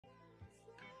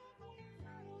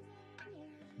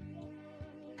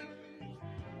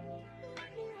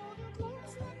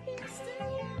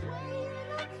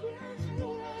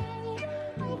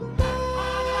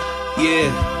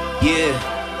Yeah, yeah.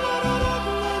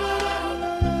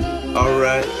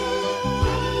 Alright.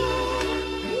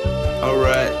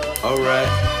 Alright.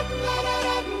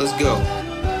 Let's go.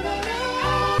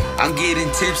 I'm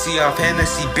getting tipsy off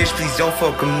Hennessy, bitch, please don't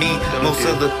fuck with me. Most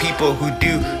of the people who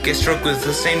do get struck with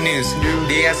the same news.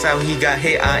 They ask how he got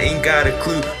hit, I ain't got a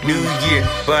clue. New year,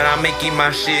 but I'm making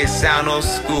my shit sound old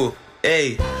school.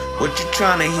 Hey, what you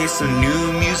tryna hear, some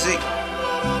new music?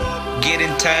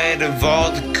 Getting tired of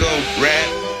all the coke rap.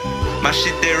 My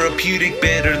shit therapeutic,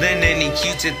 better than any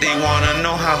Q-tip. They wanna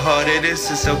know how hard it is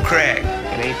to sell crack.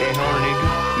 It ain't that hard,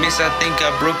 nigga. Miss, I think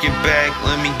I broke your back.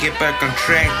 Let me get back on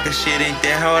track. That shit ain't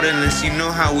that hard unless you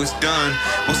know how it's done.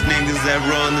 Most niggas that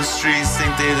run the streets think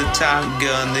they the top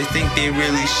gun. They think they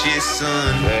really shit,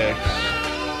 son.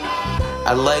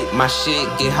 I like my shit,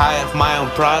 get high off my own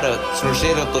product. Throw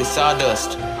shit up like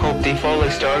sawdust. Hope they fall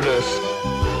like stardust.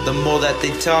 The more that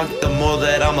they talk, the more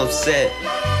that I'm upset.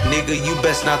 Nigga, you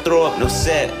best not throw up no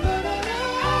set.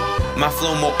 My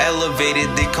flow more elevated,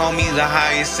 they call me the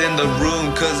highest in the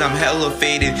room, cause I'm hella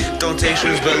faded. Don't take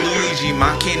shoes but Luigi,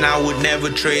 my king, I would never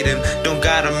trade him. Don't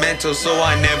got a mentor, so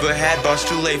I never had boss,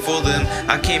 too late for them.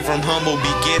 I came from humble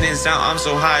beginnings, now I'm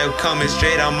so high, I'm coming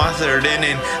straight on my third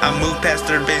inning. I moved past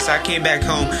third base, I came back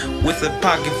home with a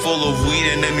pocket full of weed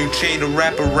and a new chain to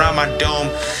wrap around my dome.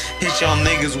 Hit y'all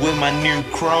niggas with my new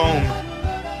chrome.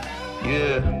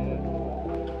 Yeah.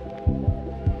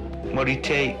 Muddy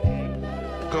Tate,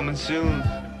 coming soon.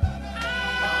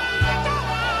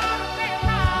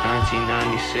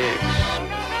 1996.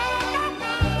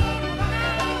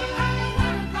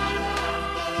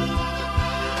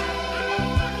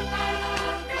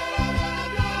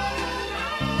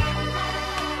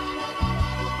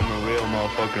 I'm a real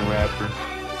motherfucking rapper.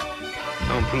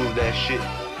 Don't prove that shit.